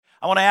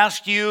I want to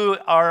ask you,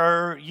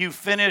 are you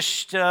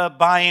finished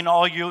buying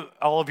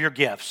all of your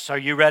gifts? Are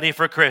you ready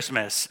for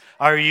Christmas?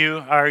 Are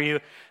you?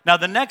 Now,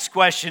 the next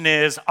question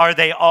is, are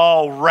they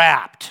all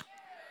wrapped?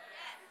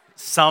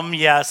 Some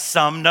yes,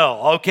 some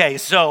no. Okay,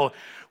 so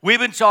we've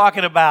been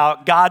talking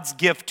about God's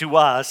gift to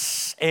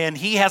us, and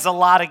He has a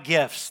lot of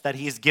gifts that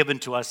He's given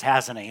to us,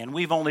 hasn't He? And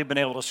we've only been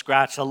able to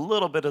scratch a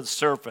little bit of the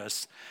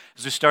surface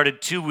as we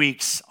started 2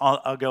 weeks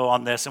ago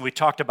on this, and we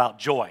talked about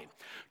joy.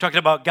 We talked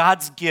about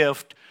God's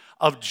gift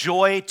of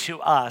joy to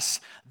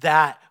us,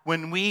 that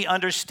when we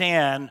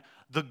understand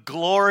the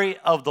glory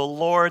of the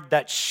Lord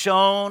that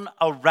shone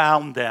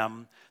around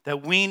them,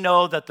 that we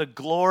know that the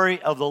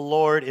glory of the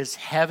Lord is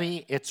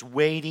heavy, it's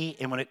weighty,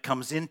 and when it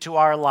comes into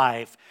our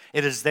life,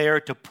 it is there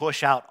to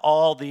push out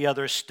all the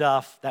other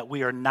stuff that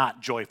we are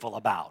not joyful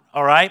about,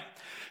 all right?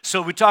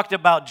 So we talked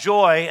about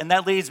joy, and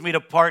that leads me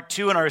to part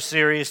 2 in our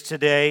series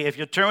today. If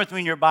you'll turn with me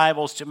in your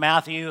Bibles to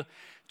Matthew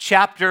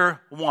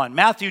chapter 1.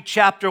 Matthew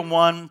chapter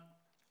 1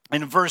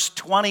 in verse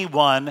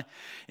 21,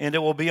 and it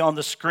will be on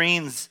the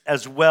screens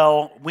as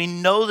well. We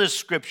know this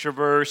scripture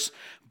verse,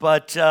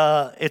 but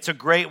it's a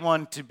great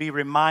one to be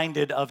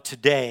reminded of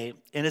today.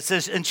 And it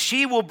says, "And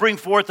she will bring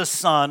forth a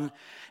son,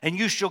 and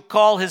you shall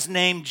call his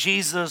name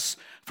Jesus,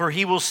 for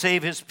he will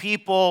save his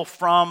people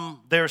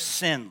from their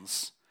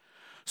sins."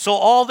 So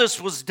all this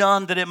was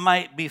done that it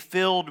might be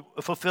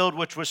fulfilled,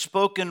 which was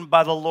spoken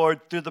by the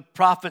Lord through the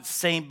prophets,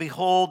 saying,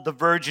 "Behold, the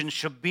virgin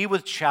shall be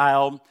with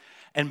child,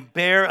 and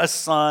bear a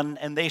son,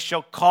 and they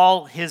shall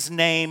call his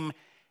name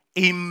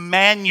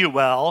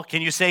Emmanuel."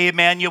 Can you say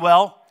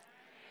Emmanuel?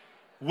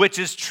 Which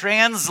is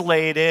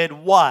translated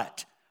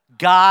what?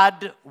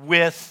 God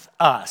with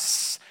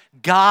us.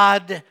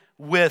 God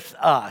with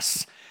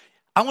us.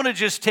 I want to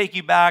just take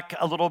you back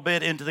a little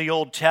bit into the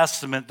Old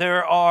Testament.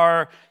 There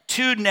are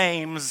 2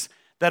 names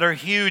that are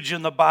huge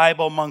in the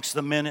Bible amongst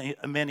the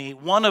many.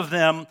 One of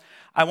them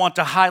I want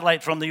to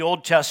highlight from the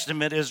Old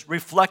Testament is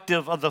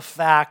reflective of the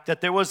fact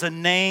that there was a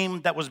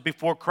name that was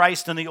before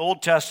Christ in the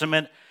Old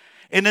Testament,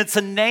 and it's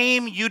a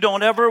name you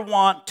don't ever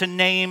want to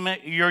name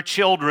your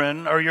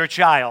children or your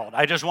child.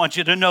 I just want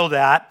you to know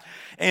that.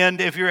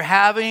 And if you're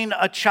having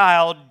a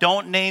child,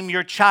 don't name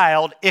your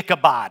child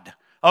Ichabod,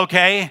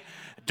 okay?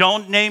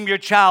 Don't name your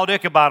child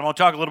Ichabod. I'm going to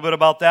talk a little bit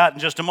about that in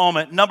just a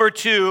moment. Number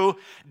 2,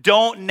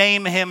 don't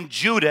name him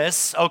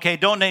Judas, okay?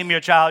 Don't name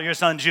your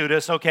son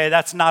Judas, okay?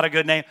 That's not a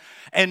good name.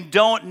 And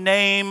don't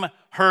name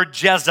her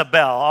Jezebel,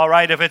 all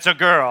right, if it's a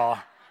girl.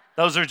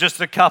 Those are just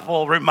a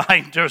couple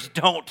reminders.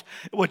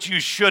 What you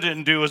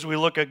shouldn't do as we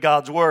look at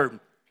God's Word.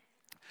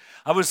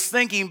 I was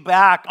thinking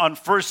back on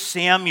 1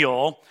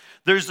 Samuel.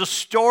 There's a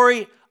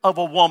story of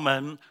a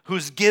woman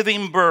who's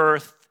giving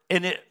birth,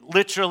 and it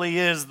literally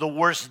is the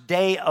worst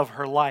day of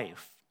her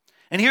life.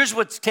 And here's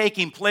what's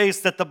taking place,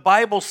 that the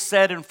Bible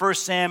said in 1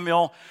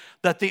 Samuel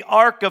that the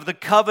Ark of the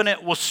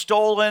Covenant was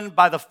stolen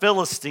by the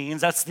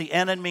Philistines. That's the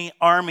enemy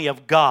army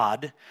of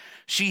God.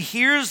 She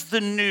hears the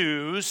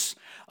news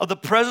of the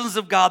presence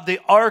of God,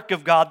 the Ark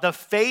of God, the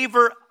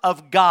favor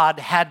of God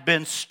had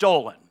been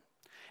stolen.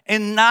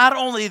 And not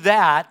only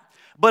that,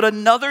 but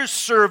another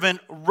servant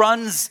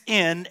runs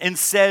in and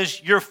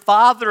says, "Your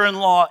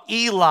father-in-law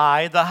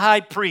Eli, the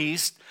high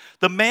priest,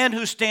 the man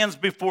who stands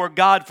before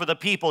God for the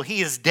people,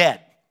 he is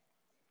dead.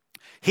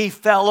 He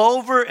fell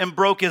over and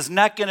broke his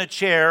neck in a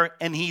chair,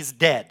 and he's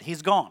dead.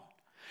 He's gone."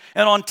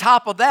 And on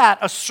top of that,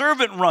 a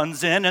servant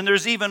runs in, and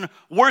there's even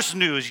worse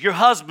news. Your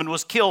husband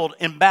was killed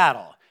in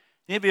battle.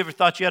 Any of you ever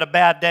thought you had a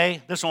bad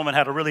day? This woman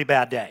had a really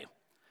bad day.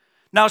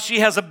 Now she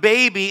has a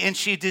baby, and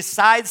she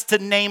decides to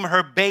name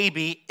her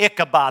baby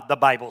Ichabod, the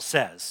Bible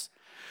says.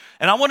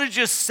 And I want to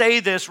just say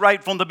this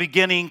right from the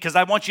beginning, because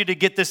I want you to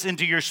get this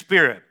into your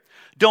spirit.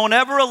 Don't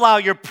ever allow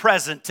your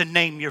present to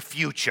name your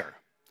future.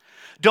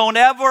 Don't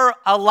ever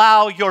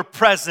allow your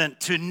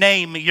present to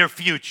name your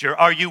future.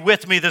 Are you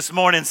with me this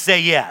morning? Say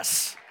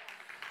yes.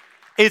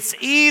 It's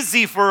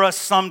easy for us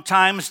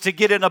sometimes to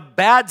get in a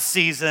bad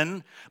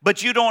season,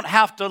 but you don't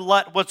have to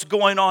let what's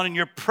going on in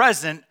your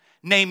present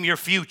name your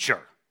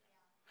future.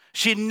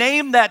 She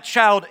named that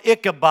child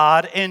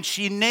Ichabod, and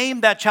she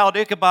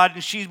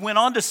went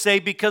on to say,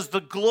 "Because the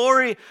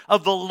glory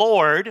of the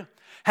Lord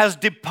has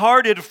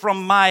departed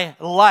from my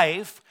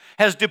life,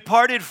 has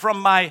departed from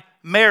my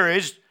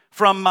marriage,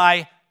 from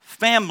my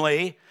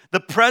family, the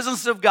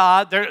presence of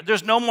God,"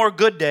 there's no more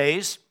good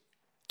days,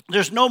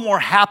 there's no more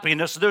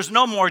happiness, there's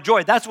no more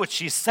joy. That's what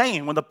she's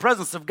saying. When the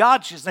presence of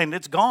God, she's saying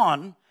it's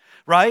gone,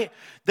 right?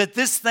 That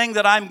this thing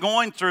that I'm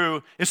going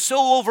through is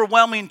so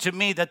overwhelming to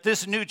me that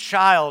this new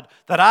child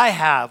that I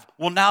have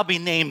will now be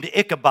named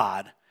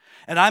Ichabod,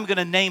 and I'm going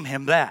to name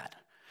him that.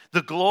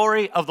 The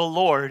glory of the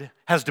Lord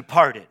has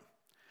departed.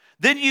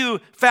 Then you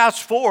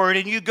fast forward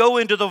and you go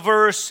into the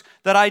verse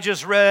that I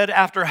just read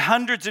after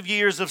hundreds of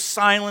years of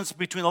silence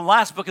between the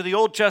last book of the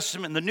Old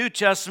Testament and the New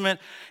Testament.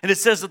 And it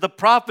says that the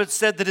prophet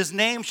said that his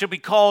name shall be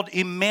called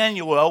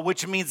Emmanuel,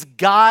 which means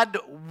God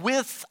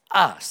with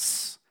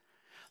us.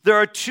 There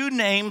are two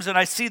names, and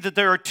I see that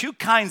there are two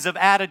kinds of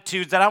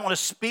attitudes that I want to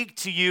speak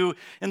to you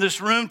in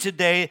this room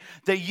today,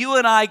 that you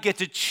and I get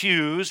to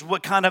choose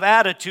what kind of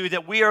attitude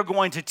that we are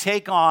going to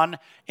take on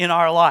in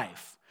our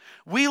life.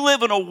 We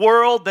live in a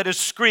world that is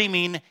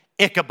screaming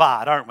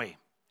Ichabod, aren't we?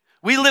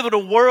 We live in a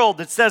world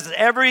that says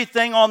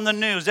everything on the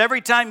news.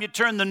 Every time you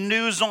turn the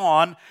news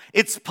on,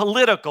 it's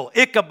political.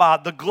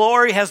 Ichabod, the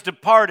glory has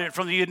departed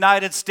from the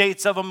United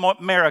States of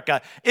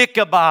America.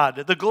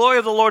 Ichabod, the glory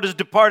of the Lord has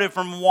departed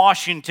from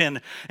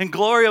Washington. And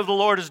glory of the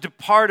Lord has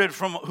departed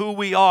from who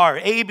we are.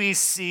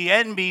 ABC,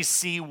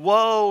 NBC,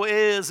 woe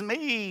is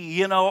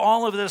me.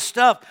 All of this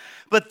stuff.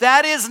 But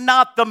that is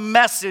not the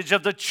message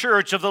of the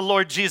church of the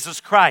Lord Jesus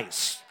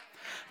Christ.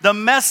 The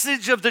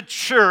message of the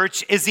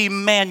church is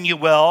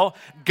Emmanuel.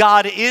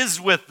 God is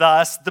with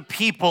us, the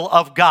people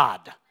of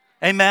God.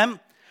 Amen?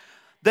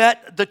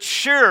 That the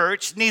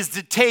church needs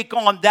to take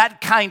on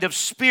that kind of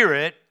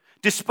spirit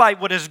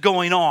despite what is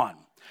going on.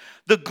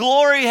 The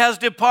glory has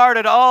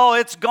departed. Oh,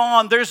 it's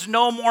gone. There's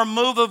no more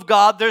move of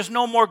God. There's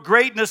no more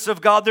greatness of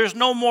God. There's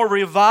no more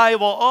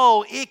revival.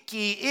 Oh,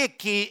 icky,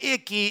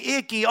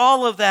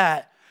 all of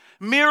that.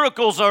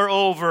 Miracles are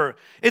over.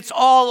 It's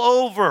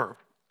all over.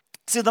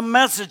 See, the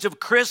message of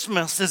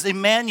Christmas is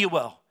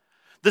Emmanuel,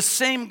 the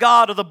same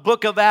God of the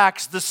book of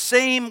Acts, the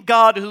same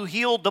God who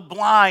healed the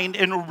blind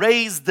and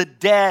raised the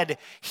dead.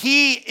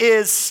 He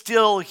is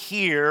still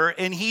here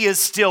and he is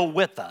still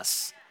with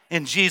us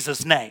in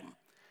Jesus' name.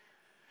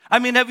 I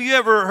mean, have you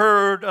ever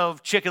heard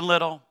of Chicken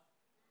Little?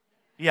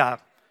 Yeah.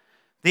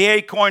 The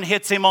acorn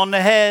hits him on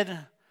the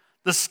head.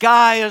 The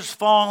sky is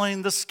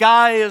falling,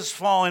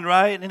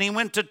 right? And he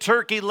went to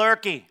Turkey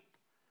Lurkey.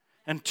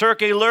 And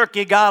Turkey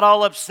Lurkey got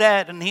all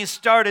upset and he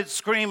started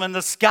screaming,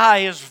 the sky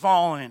is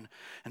falling.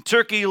 And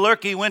Turkey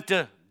Lurkey went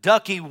to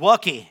Ducky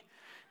Wucky.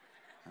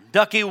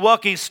 Ducky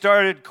Wucky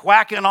started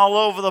quacking all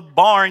over the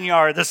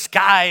barnyard. The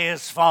sky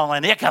is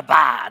falling.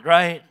 Ichabod,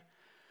 right?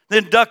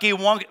 Then Ducky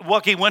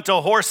Wucky went to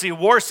Horsey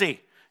Worsey.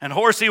 And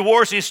Horsey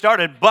Worsey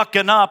started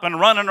bucking up and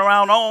running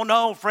around, oh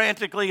no,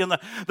 frantically. And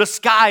the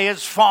sky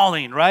is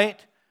falling,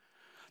 right?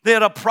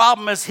 That a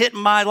problem is hitting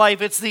my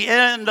life. It's the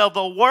end of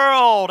the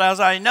world as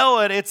I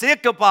know it. It's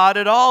Ichabod,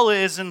 it all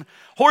is. And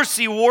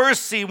Horsey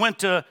Worsey went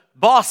to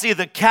Bossy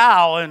the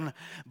cow, and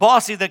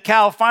Bossy the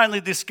cow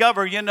finally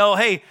discovered,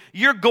 hey,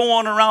 you're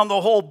going around the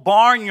whole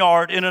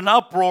barnyard in an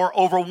uproar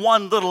over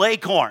one little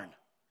acorn,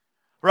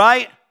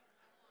 right?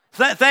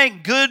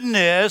 Thank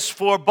goodness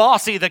for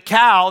Bossy the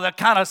cow that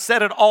kind of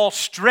set it all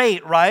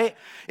straight, right?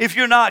 If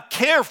you're not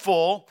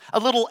careful, a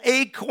little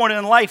acorn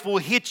in life will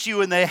hit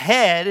you in the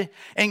head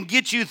and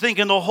get you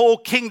thinking the whole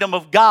kingdom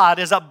of God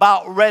is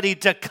about ready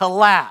to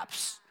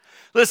collapse.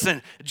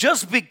 Listen,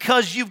 just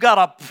because you've got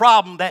a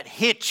problem that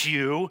hits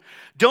you,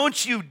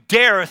 don't you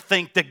dare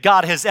think that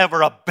God has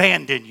ever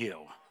abandoned you.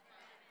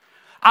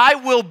 I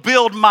will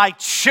build my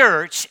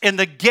church and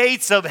the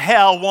gates of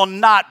hell will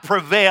not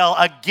prevail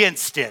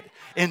against it.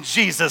 In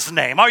Jesus'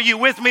 name. Are you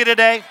with me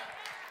today?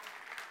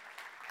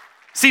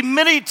 See,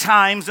 many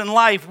times in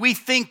life we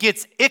think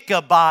it's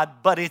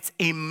Ichabod, but it's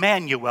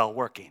Emmanuel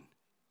working.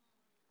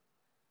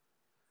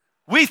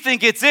 We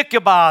think it's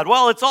Ichabod.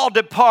 Well, it's all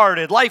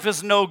departed. Life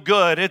is no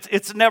good.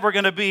 It's never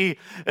going to be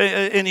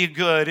any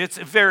good. It's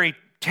very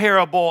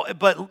terrible.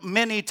 But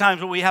many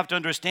times what we have to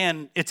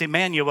understand, it's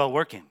Emmanuel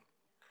working.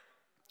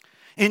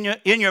 In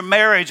your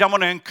marriage, I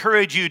want to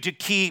encourage you to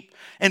keep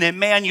an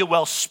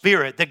Emmanuel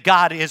spirit, that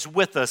God is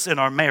with us in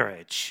our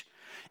marriage.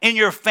 In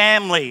your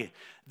family,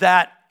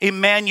 that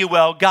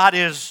Emmanuel, God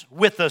is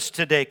with us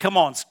today. Come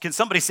on, can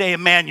somebody say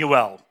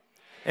Emmanuel?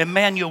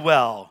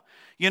 Emmanuel.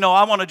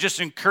 I want to just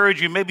encourage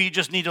you. Maybe you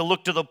just need to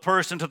look to the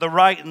person to the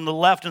right and the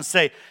left and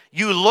say,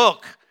 you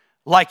look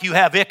like you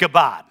have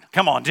Ichabod.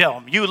 Come on, tell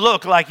them. You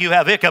look like you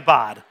have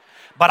Ichabod.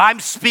 But I'm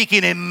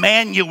speaking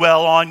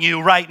Emmanuel on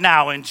you right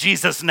now in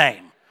Jesus'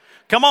 name.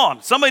 Come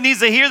on, somebody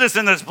needs to hear this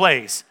in this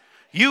place.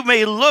 You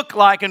may look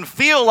like and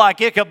feel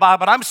like Ichabod,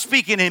 but I'm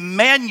speaking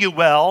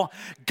Emmanuel.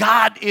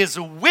 God is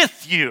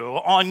with you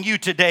on you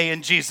today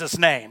in Jesus'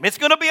 name. It's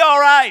going to be all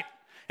right.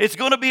 It's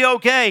going to be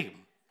okay,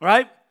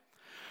 right?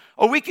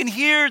 Or we can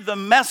hear the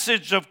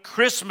message of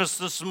Christmas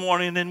this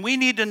morning, and we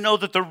need to know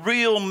that the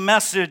real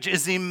message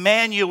is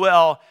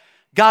Emmanuel.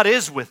 God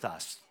is with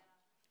us.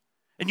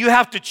 And you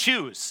have to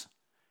choose.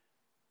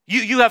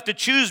 You have to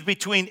choose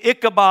between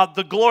Ichabod,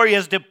 the glory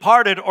has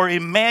departed, or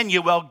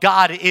Emmanuel,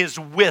 God is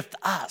with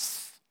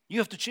us. You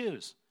have to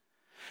choose.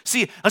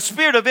 See, a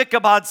spirit of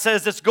Ichabod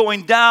says it's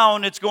going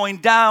down, it's going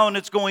down,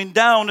 it's going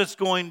down, it's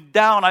going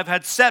down. I've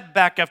had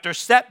setback after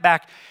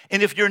setback.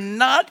 And if you're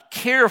not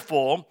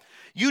careful,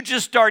 you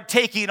just start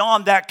taking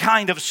on that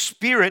kind of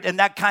spirit and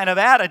that kind of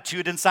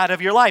attitude inside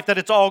of your life, that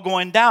it's all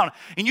going down.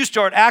 And you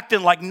start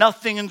acting like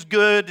nothing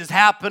good is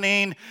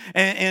happening,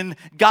 and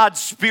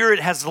God's spirit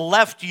has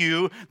left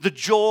you, the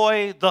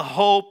joy, the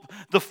hope,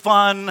 the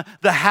fun,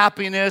 the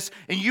happiness,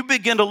 and you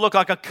begin to look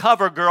like a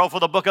cover girl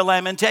for the book of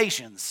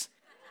Lamentations.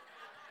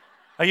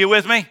 Are you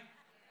with me?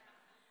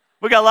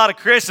 We got a lot of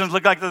Christians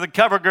look like they're the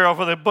cover girl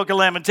for the book of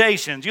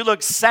Lamentations. You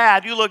look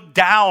sad, you look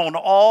down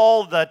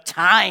all the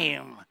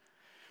time.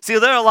 See,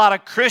 there are a lot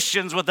of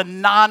Christians with a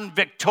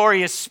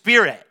non-victorious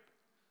spirit.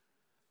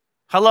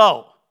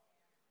 Hello.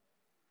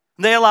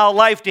 They allow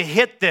life to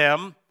hit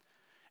them,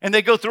 and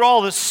they go through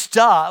all this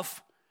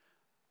stuff.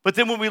 But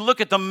then when we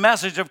look at the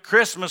message of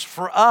Christmas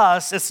for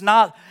us, it's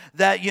not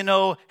that,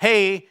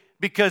 hey,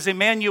 because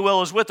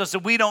Emmanuel is with us,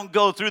 and we don't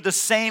go through the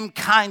same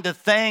kind of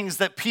things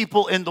that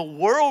people in the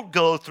world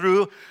go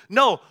through.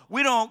 No,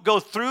 we don't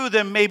go through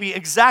them maybe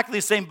exactly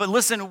the same, but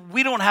listen,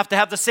 we don't have to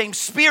have the same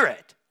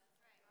spirit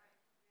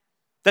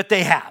that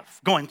they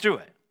have going through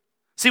it.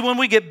 See, when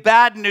we get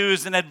bad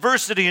news and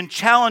adversity and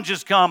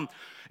challenges come,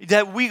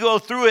 that we go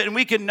through it, and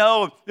we can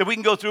know that we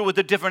can go through it with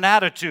a different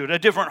attitude, a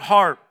different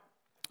heart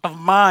of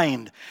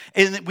mind,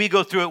 and we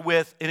go through it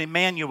with an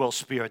Emmanuel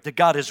spirit, that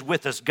God is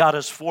with us, God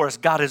is for us,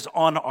 God is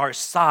on our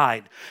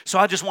side. So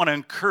I just want to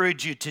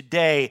encourage you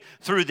today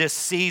through this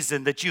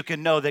season that you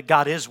can know that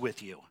God is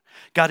with you.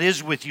 God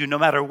is with you no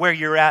matter where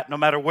you're at, no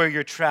matter where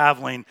you're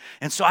traveling.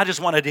 And so I just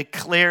want to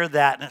declare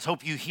that, and I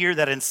hope you hear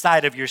that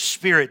inside of your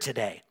spirit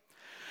today.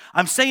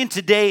 I'm saying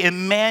today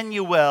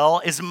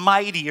Emmanuel is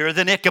mightier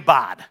than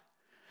Ichabod,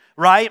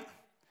 right?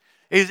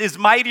 Is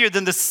mightier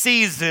than the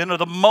season or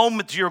the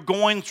moment you're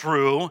going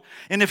through.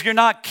 And if you're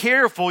not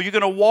careful, you're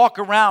going to walk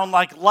around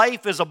like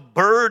life is a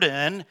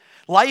burden,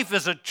 life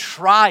is a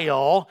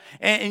trial.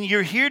 And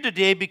you're here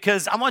today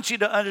because I want you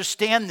to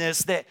understand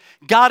this, that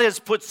God has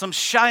put some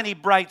shiny,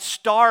 bright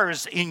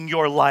stars in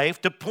your life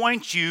to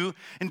point you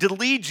and to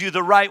lead you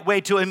the right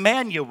way to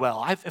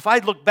Emmanuel. If I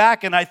look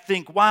back and I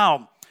think,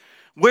 wow,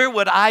 where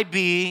would I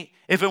be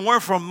if it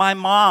weren't for my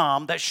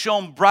mom that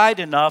shone bright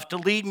enough to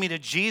lead me to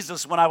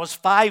Jesus when I was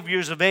 5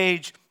 years of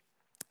age?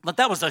 But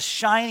that was a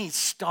shiny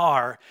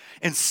star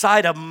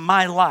inside of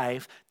my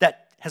life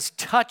that has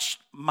touched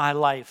my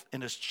life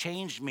and has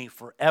changed me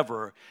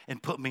forever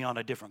and put me on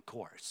a different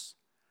course.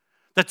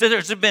 That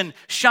there's been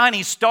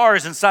shiny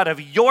stars inside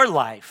of your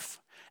life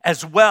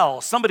as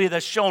well. Somebody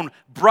that's shown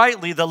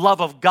brightly the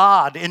love of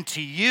God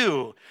into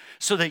you,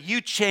 so that you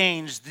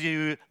change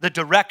the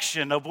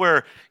direction of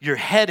where you're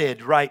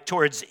headed, right,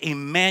 towards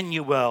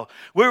Emmanuel.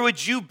 Where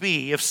would you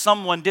be if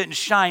someone didn't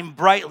shine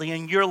brightly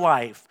in your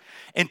life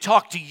and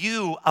talk to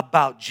you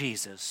about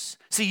Jesus?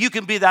 See, you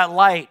can be that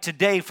light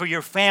today for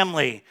your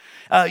family.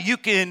 You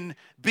can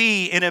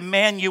be an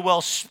Emmanuel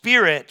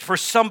spirit for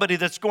somebody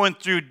that's going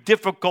through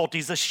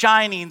difficulties, a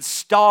shining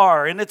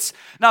star. And it's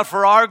not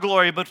for our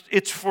glory, but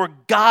it's for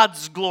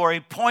God's glory,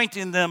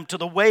 pointing them to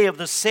the way of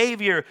the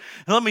Savior.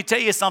 And let me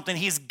tell you something,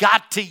 He's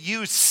got to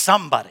use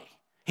somebody.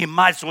 He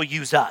might as well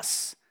use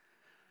us.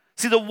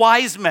 See, the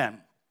wise men,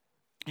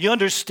 you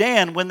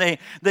understand, when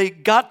they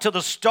got to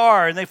the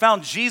star and they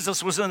found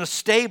Jesus was in a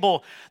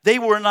stable, they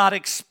were not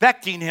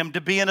expecting Him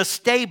to be in a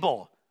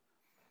stable.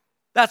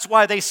 That's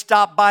why they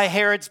stopped by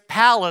Herod's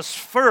palace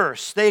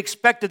first. They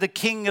expected the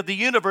king of the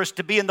universe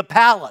to be in the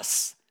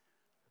palace,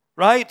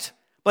 right?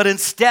 But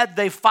instead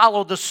they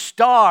followed the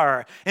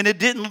star, and it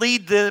didn't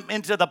lead them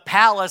into the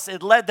palace.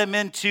 It led them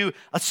into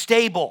a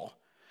stable.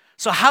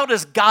 So how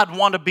does God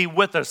want to be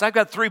with us? I've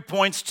got 3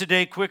 points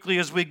today quickly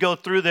as we go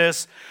through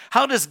this.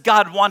 How does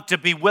God want to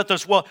be with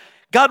us? Well,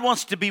 God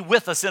wants to be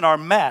with us in our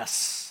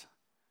mess.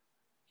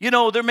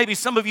 There may be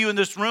some of you in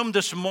this room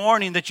this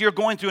morning that you're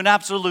going through an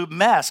absolute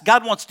mess.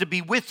 God wants to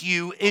be with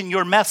you in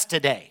your mess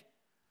today.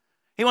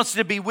 He wants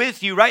to be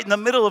with you right in the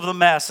middle of the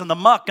mess and the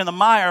muck and the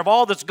mire of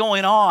all that's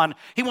going on.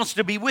 He wants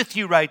to be with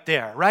you right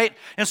there, right?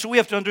 And so we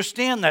have to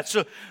understand that.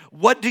 So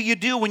what do you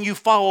do when you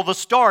follow the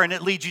star and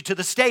it leads you to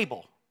the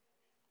stable?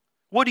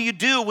 What do you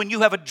do when you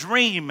have a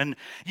dream and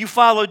you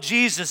follow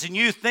Jesus and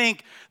you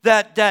think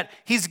that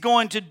He's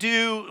going to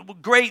do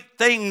great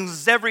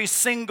things every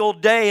single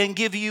day and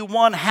give you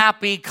one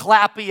happy,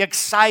 clappy,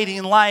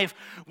 exciting life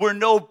where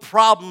no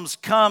problems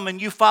come,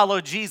 and you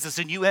follow Jesus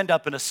and you end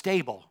up in a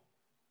stable?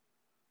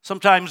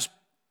 Sometimes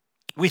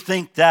we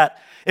think that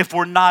if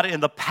we're not in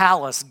the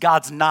palace,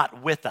 God's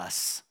not with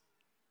us.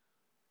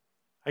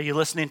 Are you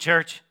listening,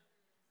 church?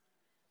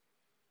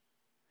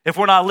 If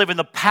we're not living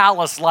the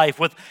palace life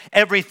with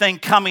everything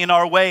coming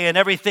our way and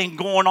everything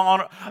going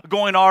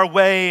our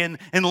way and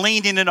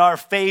leaning in our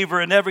favor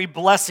and every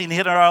blessing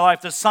hitting our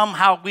life, that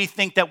somehow we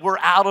think that we're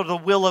out of the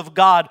will of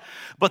God.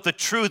 But the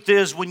truth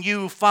is, when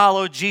you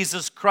follow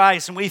Jesus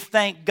Christ, and we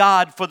thank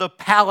God for the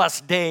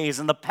palace days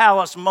and the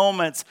palace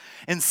moments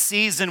and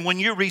season when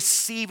you're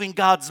receiving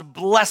God's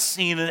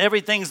blessing and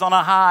everything's on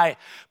a high,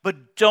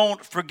 but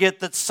don't forget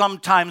that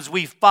sometimes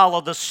we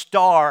follow the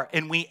star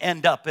and we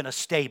end up in a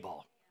stable.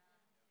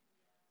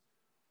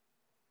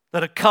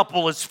 That a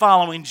couple is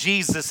following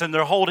Jesus and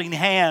they're holding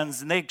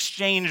hands and they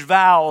exchange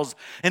vows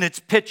and it's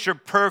picture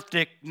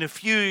perfect. And a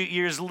few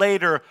years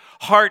later,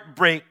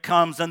 heartbreak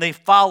comes and they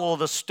follow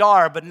the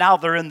star, but now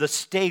they're in the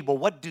stable.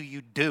 What do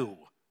you do?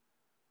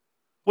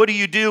 What do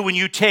you do when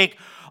you take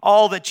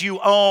all that you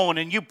own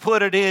and you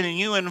put it in and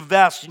you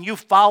invest and you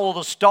follow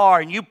the star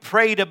and you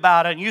prayed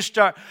about it and you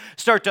start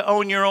to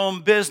own your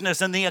own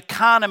business and the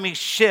economy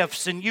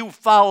shifts and you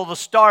follow the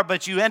star,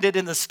 but you ended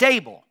in the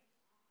stable?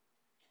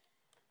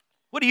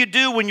 What do you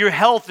do when your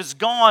health is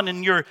gone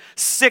and you're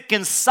sick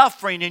and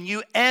suffering and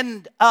you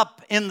end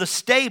up in the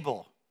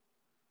stable?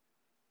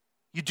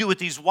 You do what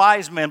these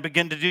wise men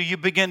begin to do. You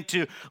begin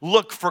to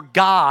look for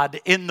God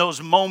in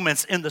those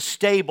moments in the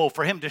stable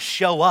for him to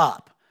show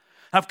up.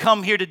 I've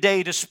come here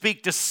today to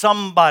speak to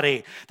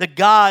somebody that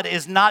God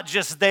is not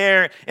just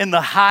there in the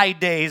high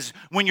days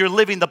when you're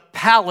living the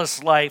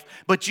palace life,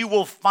 but you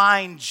will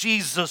find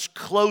Jesus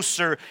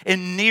closer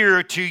and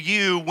nearer to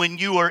you when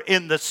you are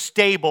in the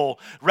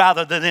stable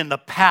rather than in the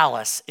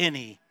palace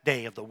any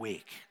day of the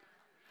week.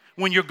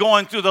 When you're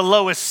going through the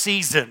lowest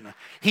season,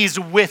 he's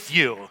with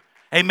you.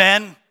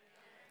 Amen?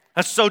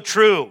 That's so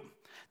true.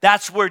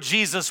 That's where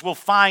Jesus will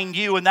find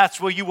you, and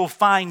that's where you will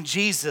find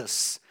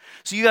Jesus.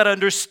 So you got to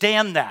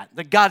understand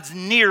that God's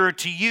nearer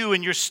to you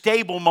in your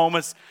stable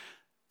moments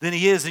than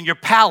he is in your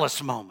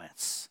palace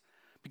moments.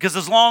 Because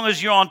as long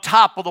as you're on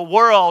top of the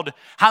world,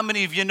 how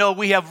many of you know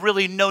we have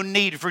really no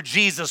need for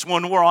Jesus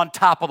when we're on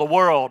top of the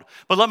world?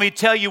 But let me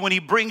tell you, when he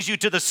brings you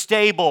to the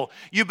stable,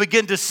 you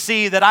begin to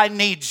see that I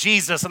need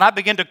Jesus, and I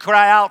begin to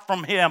cry out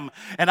from him,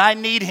 and I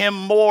need him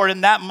more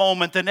in that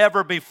moment than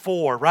ever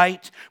before,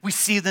 right? We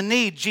see the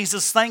need.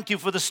 Jesus, thank you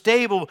for the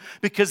stable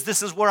because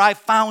this is where I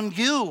found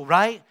you,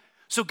 right?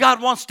 So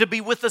God wants to be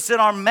with us in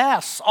our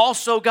mess.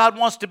 Also, God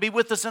wants to be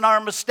with us in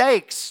our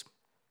mistakes.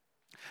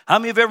 How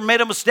many of you have ever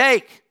made a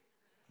mistake?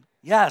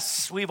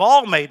 Yes, we've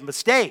all made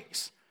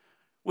mistakes.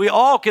 We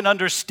all can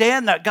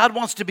understand that. God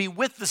wants to be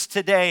with us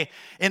today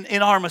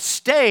in our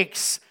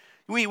mistakes.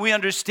 We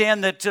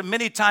understand that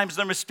many times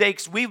the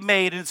mistakes we've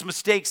made and it's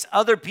mistakes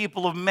other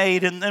people have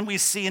made. And then we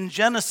see in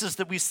Genesis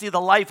that we see the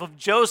life of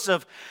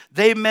Joseph.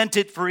 They meant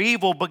it for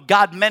evil, but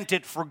God meant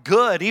it for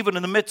good. Even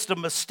in the midst of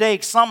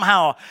mistakes,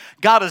 somehow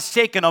God has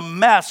taken a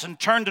mess and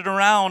turned it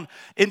around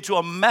into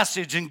a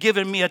message and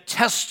given me a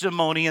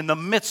testimony in the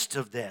midst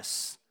of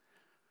this.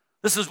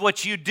 This is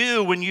what you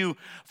do when you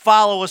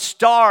follow a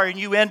star and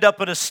you end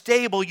up in a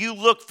stable. You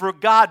look for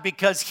God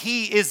because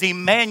he is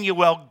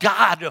Emmanuel,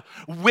 God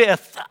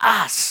with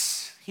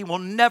us. He will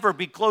never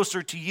be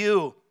closer to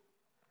you.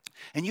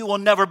 And you will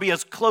never be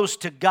as close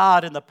to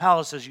God in the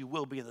palace as you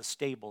will be in the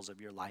stables of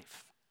your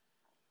life.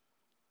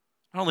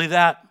 Not only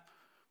that,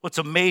 what's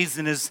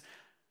amazing is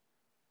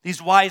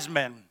these wise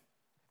men,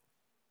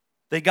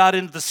 they got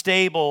into the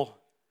stable.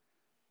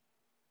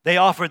 They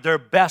offered their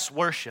best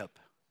worship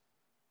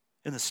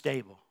in the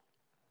stable.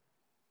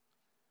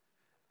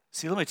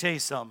 See, let me tell you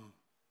something.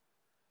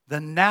 The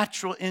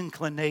natural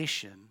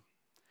inclination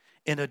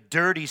in a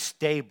dirty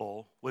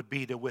stable would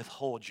be to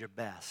withhold your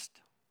best.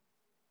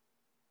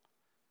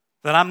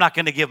 That I'm not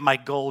going to give my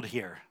gold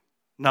here.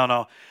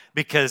 No,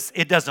 because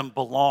it doesn't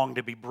belong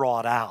to be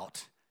brought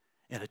out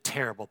in a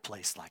terrible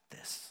place like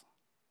this.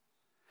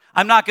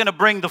 I'm not going to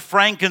bring the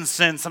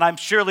frankincense, and I'm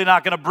surely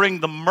not going to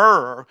bring the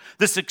myrrh,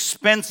 this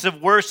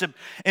expensive worship.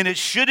 And it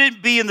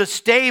shouldn't be in the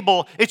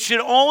stable. It should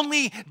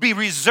only be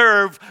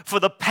reserved for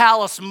the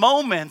palace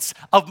moments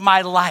of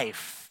my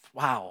life.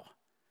 Wow.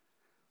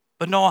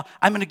 But no,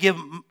 I'm going to give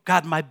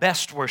God my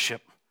best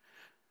worship.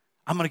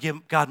 I'm going to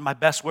give God my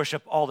best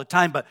worship all the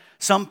time. But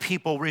some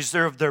people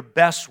reserve their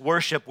best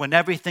worship when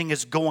everything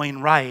is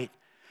going right.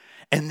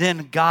 And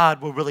then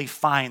God will really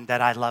find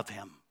that I love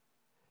him.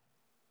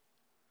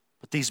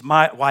 But these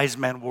wise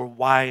men were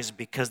wise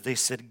because they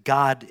said,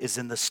 God is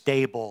in the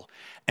stable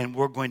and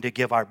we're going to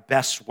give our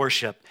best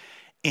worship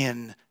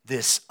in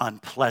this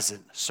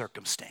unpleasant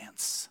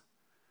circumstance.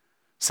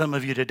 Some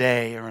of you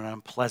today are in an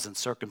unpleasant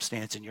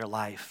circumstance in your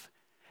life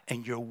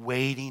and you're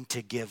waiting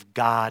to give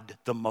God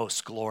the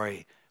most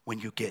glory when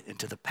you get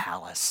into the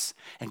palace.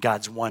 And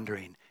God's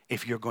wondering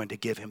if you're going to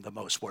give him the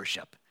most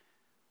worship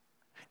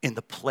in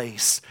the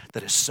place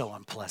that is so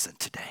unpleasant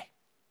today.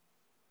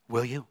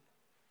 Will you?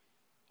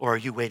 Or are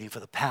you waiting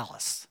for the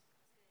palace?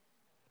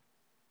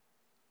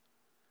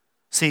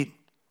 See,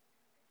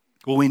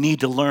 what we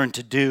need to learn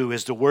to do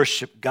is to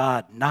worship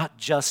God, not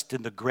just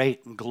in the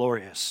great and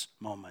glorious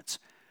moments,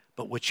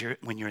 but when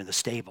you're in the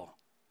stable.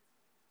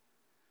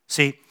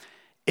 See,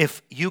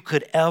 if you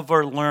could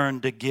ever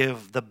learn to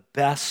give the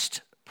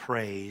best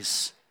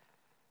praise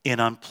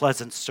in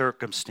unpleasant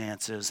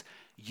circumstances,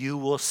 you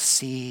will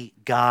see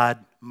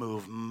God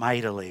move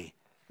mightily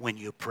when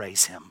you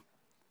praise him.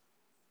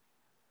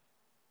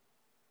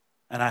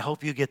 And I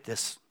hope you get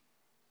this,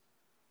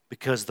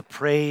 because the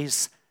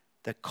praise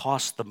that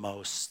costs the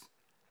most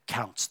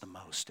counts the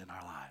most in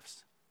our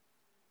lives.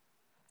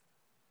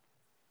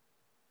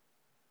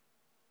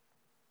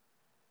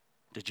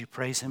 Did you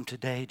praise him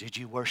today? Did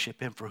you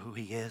worship him for who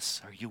he is?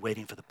 Are you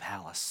waiting for the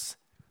palace?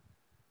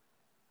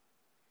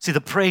 See, the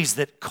praise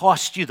that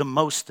cost you the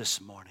most this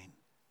morning,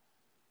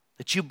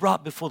 that you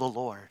brought before the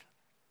Lord,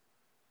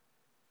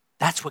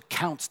 that's what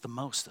counts the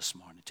most this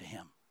morning to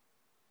him.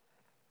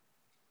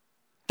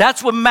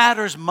 That's what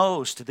matters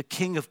most to the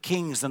King of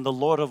Kings and the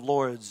Lord of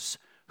Lords,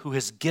 who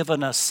has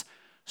given us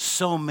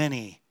so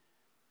many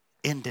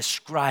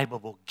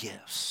indescribable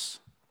gifts.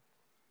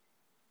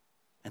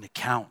 And it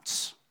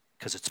counts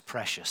because it's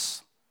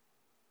precious.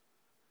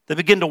 They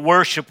begin to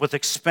worship with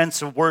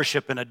expensive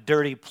worship in a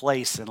dirty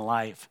place in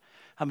life.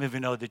 How many of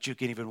you know that you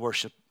can even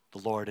worship the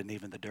Lord in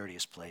even the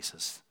dirtiest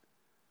places?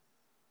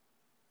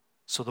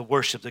 So the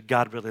worship that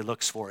God really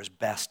looks for is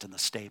best in the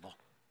stable.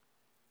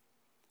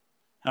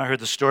 I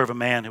heard the story of a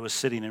man who was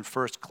sitting in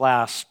first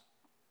class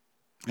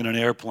in an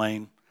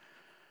airplane.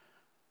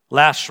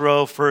 Last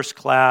row, first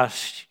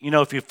class. You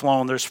know, if you've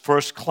flown, there's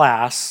first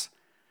class,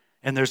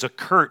 and there's a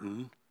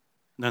curtain,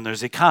 and then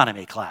there's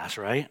economy class,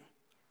 right?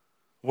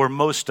 Where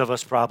most of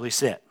us probably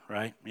sit,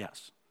 right?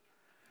 Yes.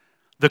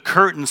 The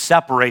curtain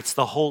separates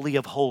the holy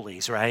of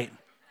holies, right?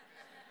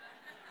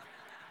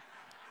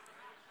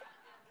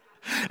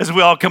 As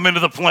we all come into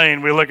the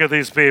plane, we look at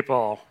these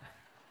people.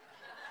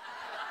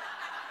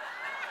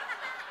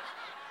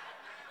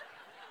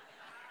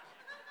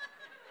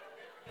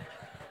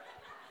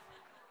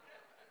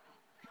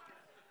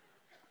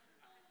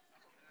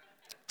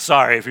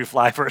 Sorry if you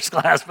fly first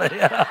class, but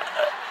yeah.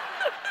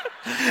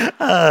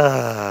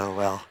 Oh,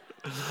 well.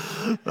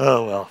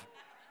 Oh, well.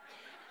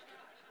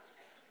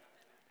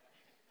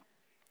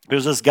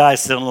 There's this guy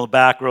sitting in the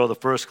back row of the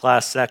first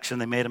class section.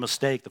 They made a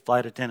mistake. The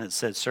flight attendant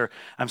said, "Sir,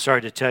 I'm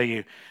sorry to tell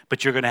you,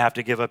 but you're going to have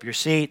to give up your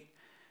seat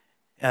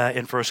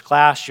in first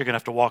class. You're going to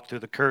have to walk through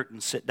the curtain,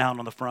 sit down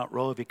on the front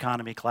row of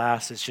economy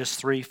class. It's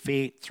just 3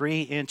 feet,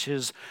 3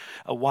 inches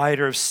a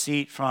wider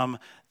seat from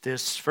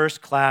this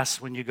first class.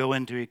 When you go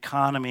into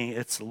economy,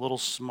 it's a little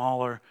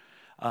smaller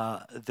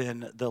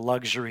than the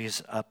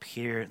luxuries up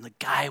here." And the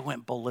guy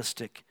went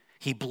ballistic.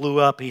 He blew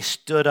up. He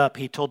stood up.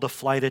 He told the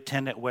flight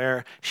attendant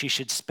where she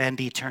should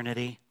spend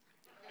eternity.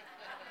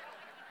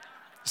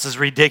 "This is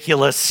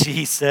ridiculous,"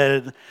 he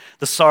said.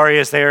 "The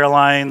sorriest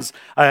airlines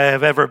I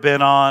have ever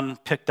been on."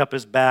 Picked up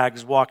his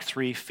bags, walked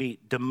 3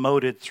 feet,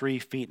 demoted 3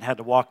 feet, and had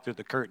to walk through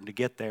the curtain to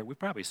get there. We've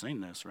probably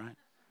seen this, right?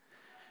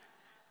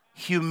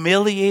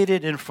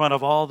 Humiliated in front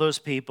of all those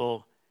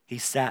people, he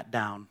sat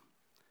down.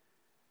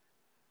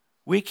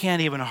 We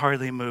can't even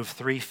hardly move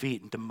 3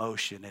 feet into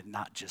motion and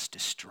not just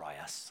destroy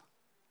us.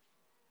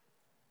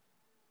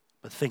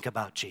 But think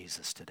about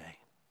Jesus today.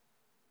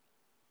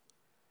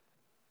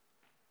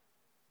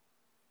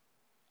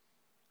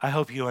 I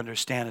hope you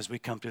understand as we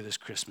come through this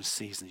Christmas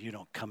season, you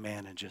don't come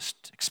in and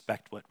just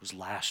expect what was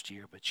last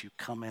year, but you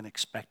come in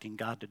expecting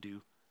God to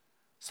do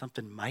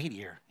something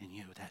mightier in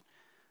you. That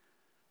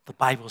the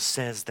Bible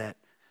says that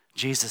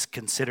Jesus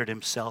considered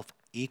himself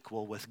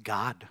equal with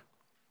God.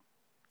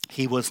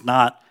 He was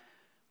not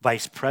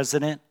vice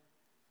president.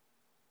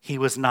 He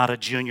was not a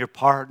junior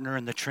partner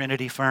in the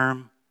Trinity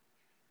firm.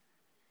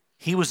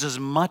 He was as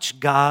much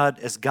God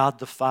as God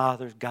the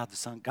Father, God the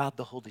Son, God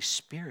the Holy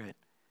Spirit.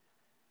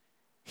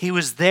 He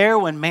was there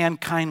when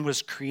mankind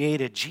was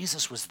created.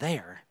 Jesus was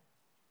there.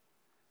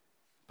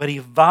 But he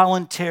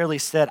voluntarily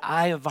said,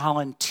 "I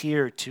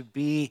volunteer to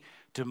be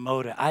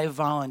demoted. I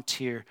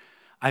volunteer.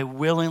 I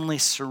willingly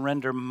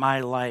surrender my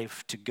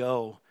life to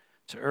go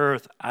to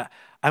earth.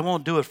 I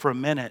won't do it for a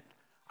minute.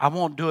 I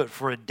won't do it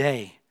for a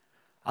day.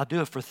 I'll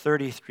do it for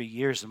 33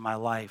 years of my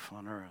life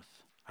on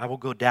earth. I will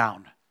go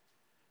down.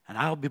 And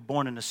I'll be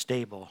born in a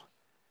stable."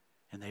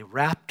 And they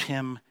wrapped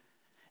him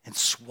in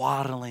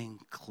swaddling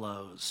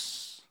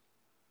clothes,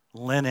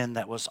 linen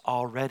that was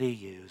already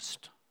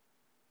used,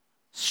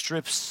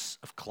 strips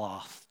of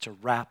cloth to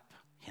wrap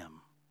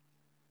him.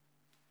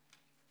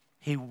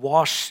 He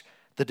washed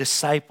the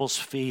disciples'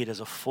 feet as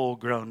a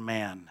full-grown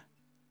man.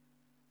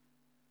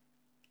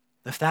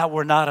 If that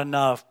were not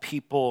enough,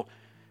 people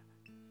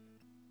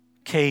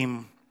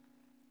came,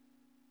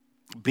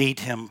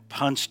 beat him,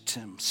 punched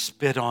him,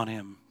 spit on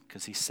him,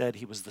 because he said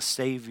he was the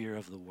Savior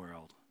of the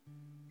world.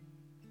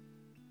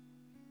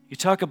 You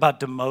talk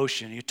about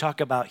demotion. You talk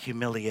about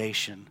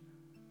humiliation.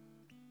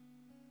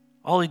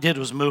 All he did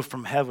was move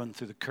from heaven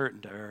through the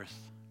curtain to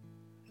earth.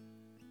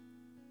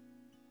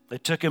 They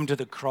took him to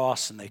the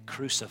cross and they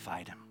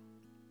crucified him.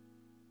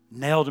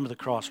 Nailed him to the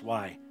cross.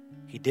 Why?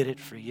 He did it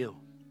for you.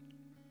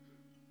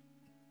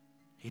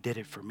 He did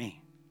it for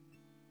me.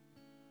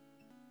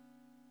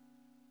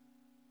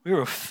 We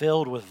were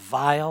filled with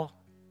vile,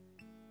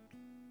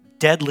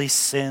 deadly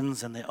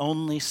sins, and the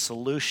only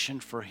solution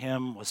for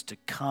him was to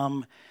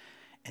come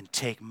and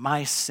take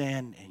my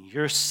sin and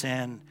your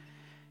sin,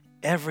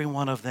 every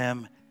one of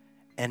them,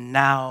 and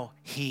now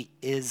he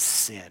is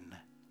sin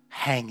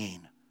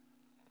hanging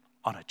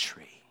on a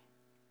tree.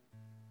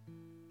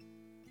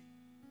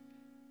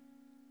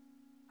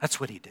 That's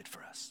what he did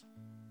for us.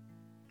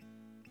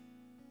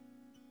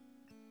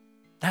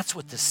 That's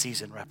what this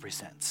season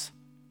represents.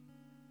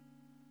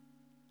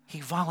 He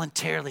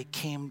voluntarily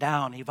came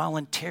down. He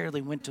voluntarily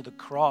went to the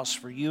cross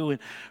for you and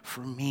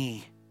for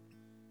me.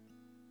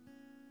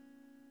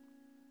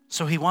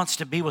 So he wants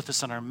to be with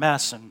us in our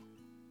mess and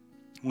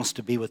wants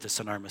to be with us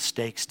in our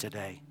mistakes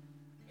today.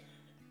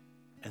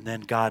 And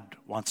then God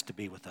wants to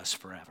be with us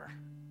forever.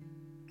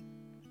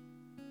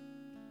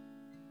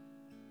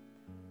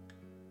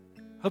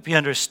 Hope you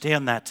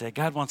understand that today.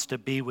 God wants to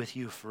be with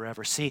you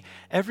forever. See,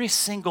 every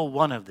single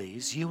one of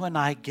these, you and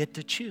I get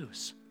to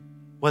choose.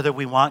 Whether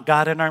we want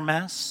God in our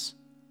mess,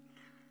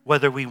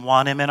 whether we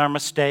want him in our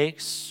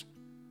mistakes,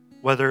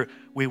 whether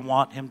we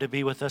want him to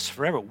be with us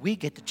forever, we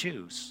get to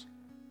choose.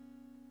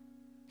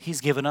 He's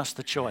given us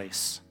the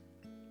choice.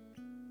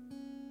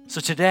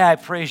 So today I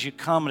pray as you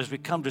come, and as we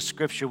come to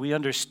Scripture, we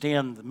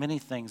understand the many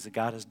things that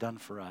God has done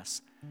for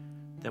us,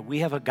 that we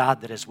have a God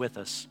that is with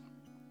us.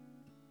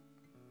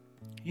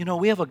 You know,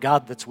 we have a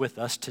God that's with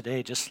us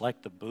today, just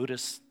like the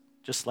Buddhists,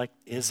 just like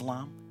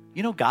Islam.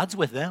 You know, God's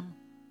with them.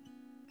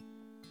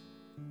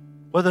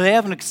 Whether they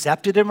haven't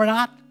accepted Him or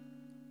not,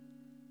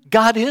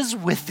 God is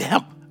with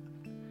them.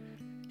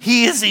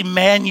 He is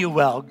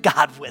Emmanuel,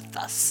 God with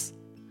us.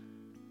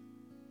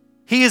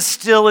 He is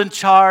still in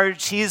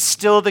charge. He is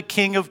still the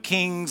King of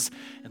Kings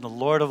and the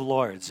Lord of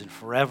Lords, and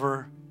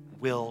forever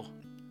will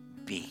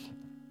be.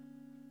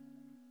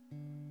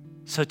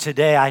 So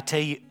today, I tell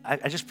you,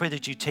 I just pray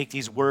that you take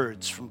these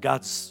words from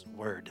God's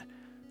Word,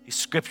 these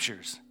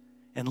Scriptures,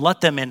 and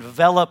let them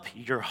envelop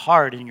your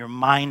heart and your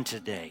mind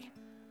today.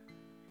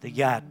 That,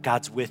 yeah,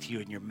 God's with you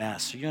in your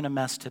mess. Are you in a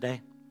mess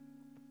today?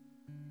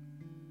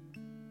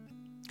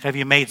 Have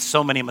you made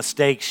so many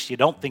mistakes you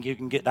don't think you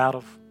can get out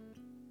of?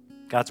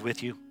 God's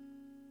with you.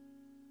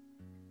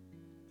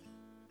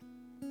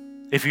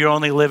 If you're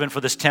only living for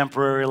this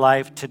temporary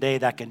life today,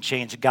 that can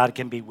change. God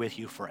can be with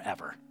you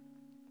forever.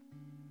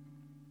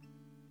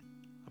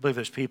 I believe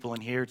there's people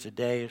in here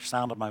today, the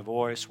sound of my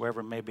voice,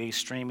 wherever it may be,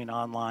 streaming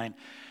online,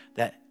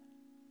 that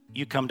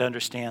you come to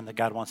understand that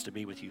God wants to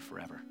be with you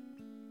forever.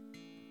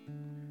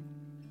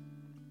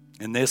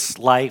 And this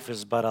life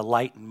is but a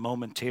light and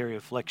momentary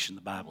affliction,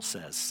 the Bible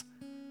says.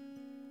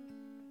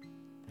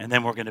 And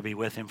then we're going to be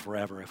with Him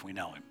forever if we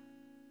know Him.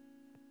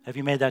 Have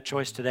you made that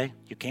choice today?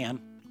 You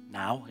can.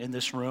 Now, in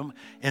this room,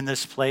 in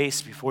this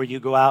place, before you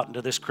go out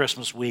into this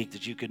Christmas week,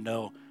 that you can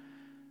know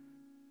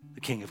the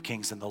King of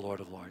Kings and the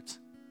Lord of Lords.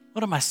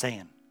 What am I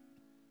saying?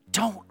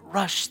 Don't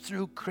rush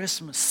through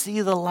Christmas.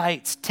 See the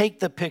lights. Take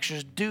the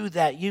pictures. Do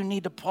that. You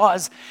need to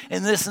pause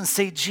in this and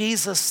say,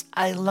 Jesus,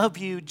 I love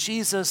you.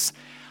 Jesus,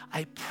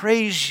 I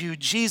praise you.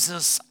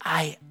 Jesus,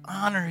 I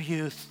honor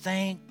you.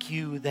 Thank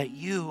you that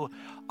you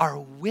are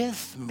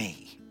with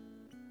me.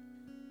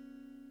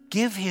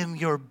 Give Him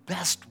your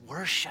best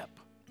worship.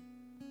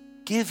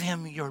 Give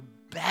Him your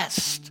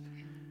best.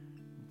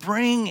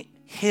 Bring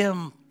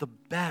Him the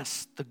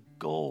best, the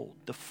gold,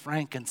 the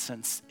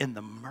frankincense, and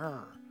the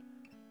myrrh.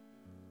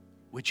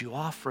 Would you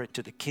offer it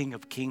to the King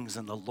of Kings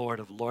and the Lord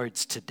of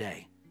Lords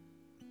today?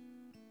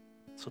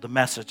 So the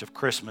message of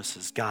Christmas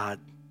is God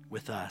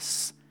with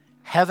us.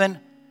 Heaven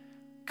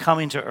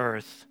coming to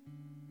earth.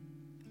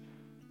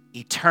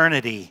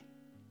 Eternity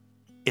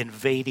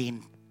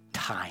invading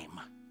time.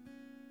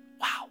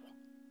 Wow.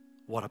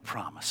 What a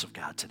promise of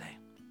God today.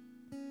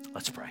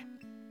 Let's pray.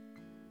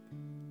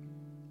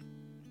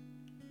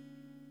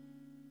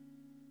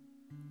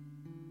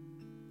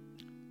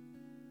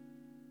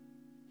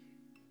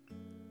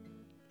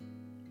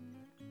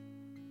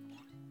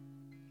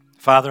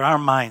 Father, our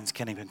minds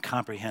can't even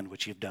comprehend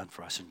what you've done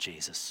for us in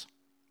Jesus.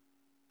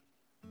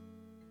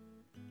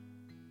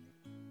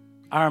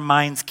 Our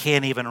minds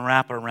can't even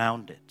wrap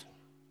around it.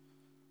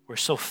 We're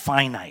so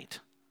finite.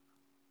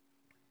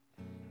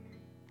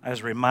 I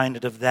was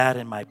reminded of that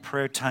in my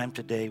prayer time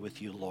today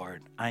with you,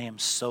 Lord. I am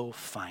so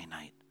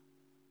finite.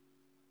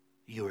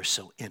 You are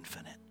so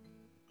infinite.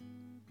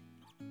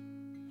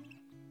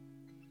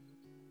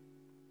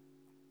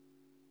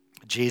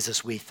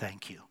 Jesus, we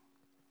thank you.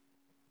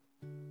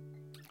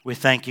 We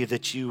thank you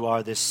that you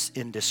are this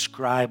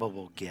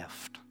indescribable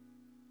gift.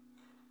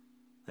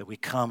 That we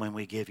come and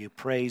we give you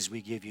praise,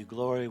 we give you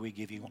glory, we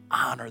give you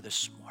honor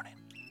this morning.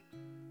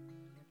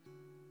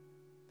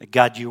 That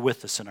God, you're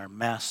with us in our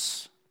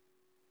mess.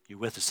 You're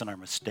with us in our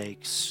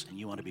mistakes, and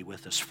you want to be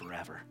with us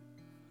forever.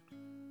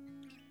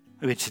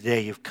 Maybe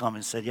today you've come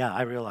and said, yeah,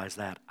 I realize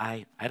that.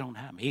 I don't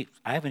have him.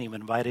 I haven't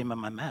even invited him in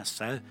my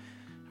mess. I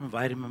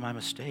invite him in my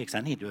mistakes.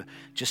 I need to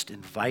just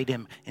invite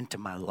him into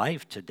my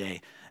life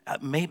today.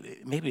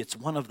 Maybe it's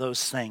one of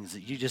those things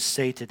that you just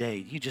say today.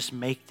 You just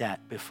make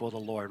that before the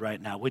Lord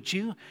right now. Would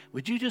you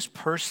just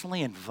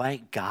personally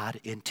invite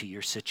God into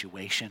your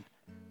situation?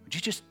 Would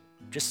you just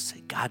say,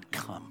 God,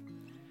 come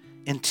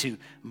into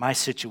my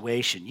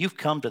situation. You've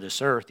come to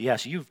this earth.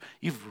 Yes,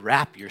 you've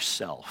wrapped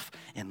yourself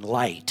in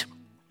light.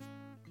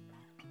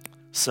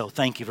 So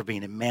thank you for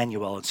being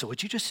Emmanuel. And so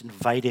would you just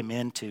invite him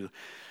into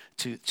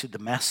the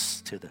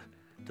mess, to the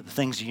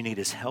things you need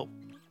his help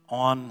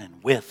on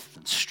and with,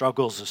 and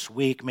struggles this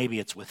week. Maybe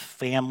it's with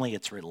family,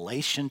 it's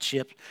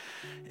relationship,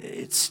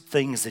 it's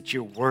things that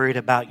you're worried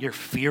about, you're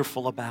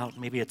fearful about.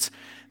 Maybe it's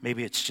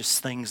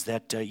just things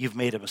that you've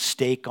made a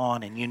mistake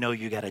on, and you know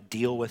you got to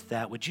deal with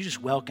that. Would you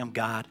just welcome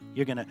God?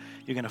 You're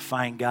gonna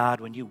find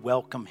God when you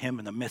welcome him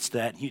in the midst of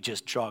that, and you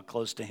just draw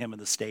close to him in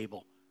the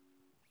stable.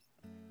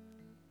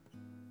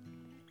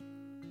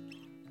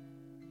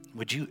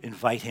 Would you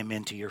invite him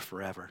into your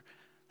forever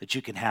that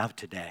you can have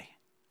today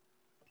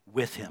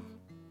with him?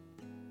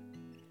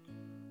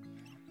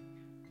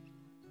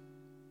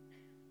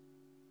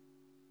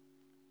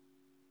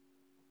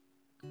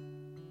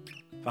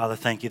 Father,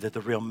 thank you that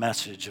the real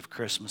message of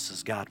Christmas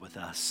is God with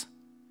us,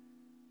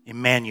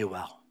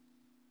 Emmanuel,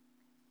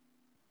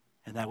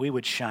 and that we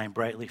would shine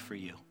brightly for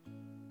you.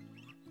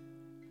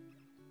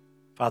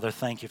 Father,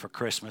 thank you for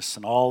Christmas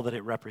and all that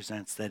it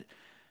represents, that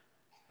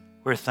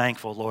we're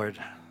thankful, Lord,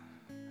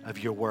 of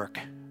your work.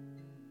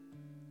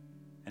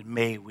 And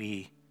may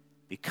we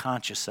be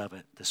conscious of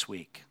it this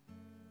week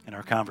in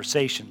our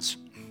conversations,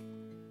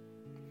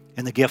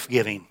 in the gift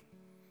giving,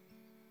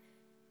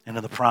 and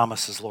in the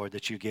promises, Lord,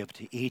 that you give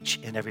to each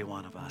and every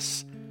one of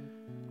us.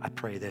 I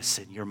pray this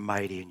in your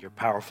mighty and your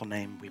powerful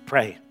name we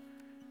pray.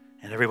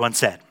 And everyone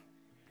said,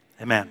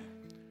 amen.